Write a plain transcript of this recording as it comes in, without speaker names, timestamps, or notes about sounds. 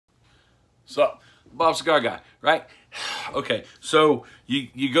So, Bob Cigar Guy, right? Okay, so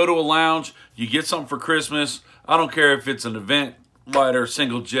you go to a lounge, you get something for Christmas. I don't care if it's an event lighter,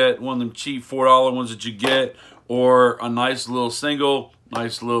 single jet, one of them cheap $4 ones that you get, or a nice little single,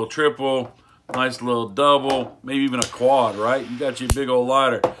 nice little triple, nice little double, maybe even a quad, right? You got your big old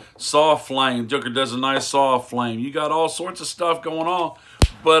lighter. Soft flame. Joker does a nice soft flame. You got all sorts of stuff going on.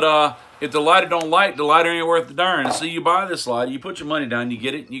 But if the lighter don't light, the lighter ain't worth the darn. And so you buy this lighter, you put your money down, you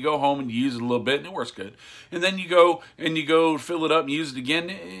get it, and you go home and you use it a little bit, and it works good. And then you go fill it up and use it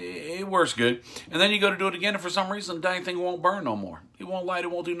again, it works good. And then you go to do it again, and for some reason, the dang thing won't burn no more. It won't light,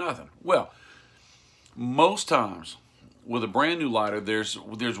 it won't do nothing. Well, most times with a brand new lighter, there's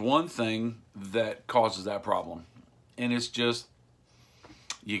one thing that causes that problem. And it's just,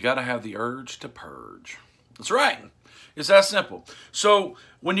 you got to have the urge to purge. That's right. It's that simple. So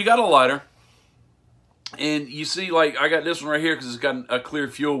when you got a lighter, and you see, like, I got this one right here because it's got a clear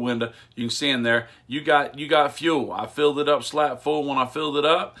fuel window. You can see in there. You got fuel. I filled it up slap full when I filled it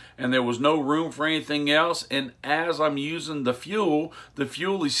up, and there was no room for anything else. And as I'm using the fuel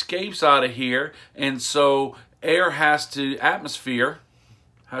escapes out of here, and so atmosphere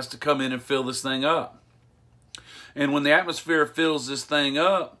has to come in and fill this thing up. And when the atmosphere fills this thing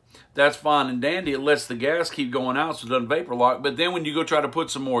up, that's fine and dandy. It lets the gas keep going out so it doesn't vapor lock. But then when you go try to put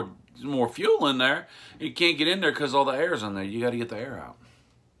some more fuel in there, it can't get in there because all the air's in there. You got to get the air out.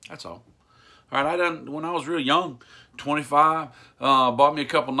 That's all. All right, when I was real young, 25, bought me a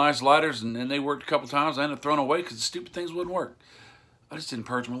couple nice lighters, and they worked a couple times. I ended up throwing them away because the stupid things wouldn't work. I just didn't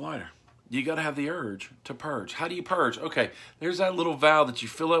purge my lighter. You got to have the urge to purge. How do you purge? Okay, there's that little valve that you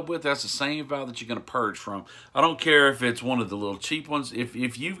fill up with. That's the same valve that you're going to purge from. I don't care if it's one of the little cheap ones.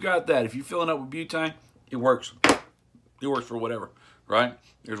 If you've got that, if you're filling up with butane, it works. It works for whatever, right?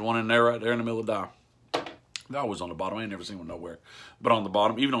 There's one in there right there in the middle of the dial. That was on the bottom. I ain't never seen one nowhere. But on the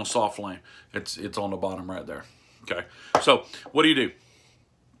bottom, even on soft flame, it's on the bottom right there. Okay, so what do?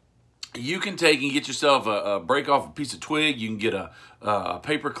 You can take and get yourself break off a piece of twig. You can get a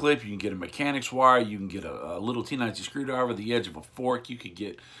paper clip. You can get a mechanic's wire. You can get a little T90 screwdriver, the edge of a fork. You could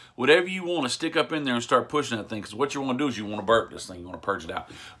get whatever you want to stick up in there and start pushing that thing. Because what you want to do is you want to burp this thing. You want to purge it out.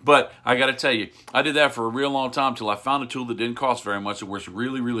 But I got to tell you, I did that for a real long time till I found a tool that didn't cost very much. It works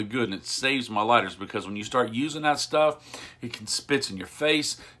really, really good, and it saves my lighters. Because when you start using that stuff, it can spits in your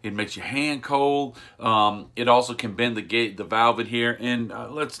face. It makes your hand cold. It also can bend the valve in here. And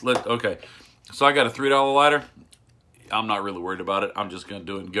okay. So I got a $3 lighter. I'm not really worried about it. I'm just going to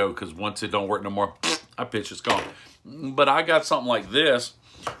do it and go, because once it don't work no more, I pitch, it's gone. But I got something like this,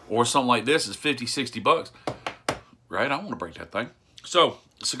 or something like this is 50, 60 bucks. Right? I want to break that thing. So,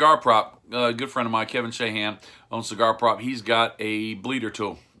 Cigar Prop, a good friend of mine, Kevin Shahan, owns Cigar Prop. He's got a bleeder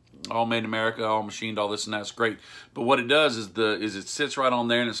tool. All made in America, all machined, all this and that's great. But what it does is it sits right on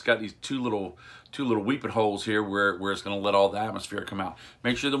there, and it's got these two little weeping holes here where it's going to let all the atmosphere come out.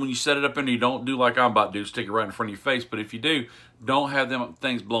 Make sure that when you set it up in there, you don't do like I'm about to do, stick it right in front of your face. But if you do, don't have them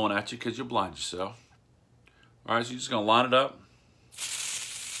things blowing at you, because you'll blind yourself. All right, so you're just going to line it up.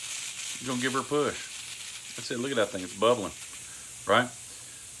 You're going to give her a push. That's it. Look at that thing. It's bubbling, right?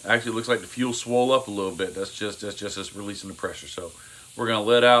 Actually, it looks like the fuel swole up a little bit. That's just us releasing the pressure. So we're going to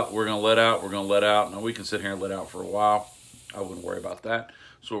let out, we're going to let out, we're going to let out. Now, we can sit here and let out for a while. I wouldn't worry about that.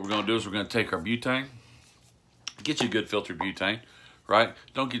 So what we're going to do is we're going to take our butane, get you a good filtered butane, right?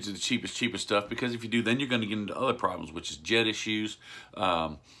 Don't get you the cheapest stuff, because if you do, then you're going to get into other problems, which is jet issues,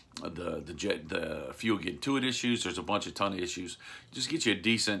 the fuel getting to it issues. There's a ton of issues. Just get you a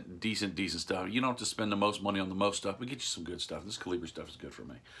decent stuff. You don't have to spend the most money on the most stuff, but get you some good stuff. This Colibri stuff is good for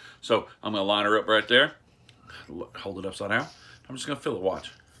me. So I'm going to line her up right there, hold it upside down. I'm just going to fill it.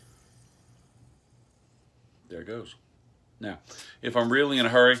 Watch. There it goes. Now, if I'm really in a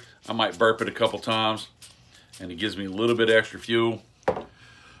hurry, I might burp it a couple times, and it gives me a little bit extra fuel. I'm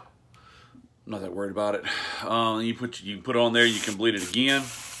not that worried about it. You can put it on there. You can bleed it again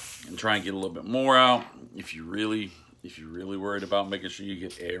and try and get a little bit more out. If you're really worried about making sure you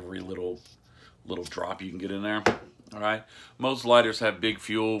get every little drop you can get in there. All right. Most lighters have big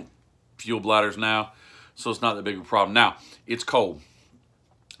fuel bladders now, so it's not that big of a problem. Now, it's cold,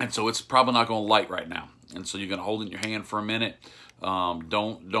 and so it's probably not going to light right now. And so you're going to hold it in your hand for a minute.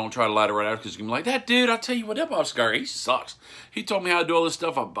 Don't try to light it right out, because you're going to be like, that dude, I tell you what, that Bob Cigar Guy, he sucks. He told me how to do all this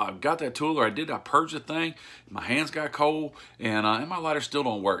stuff. I got that tool, or I purged the thing. My hands got cold, and my lighter still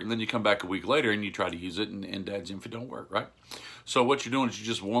don't work. And then you come back a week later, and you try to use it, and dad's if it don't work, right? So what you're doing is you're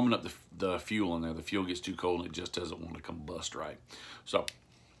just warming up the fuel in there. The fuel gets too cold, and it just doesn't want to combust right. So,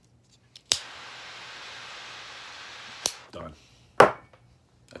 done.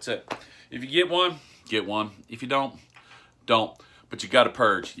 That's it. If you get one, get one. If you don't, don't. But you got to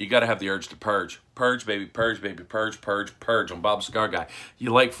purge. You got to have the urge to purge. Purge, baby, purge, baby, purge, purge, purge on Bob the Cigar Guy.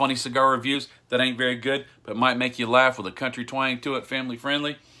 You like funny cigar reviews that ain't very good, but might make you laugh with a country twang to it, family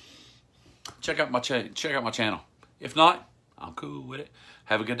friendly? Check out my channel. If not, I'm cool with it.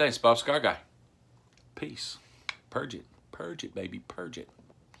 Have a good day. It's Bob the Cigar Guy. Peace. Purge it, baby, purge it.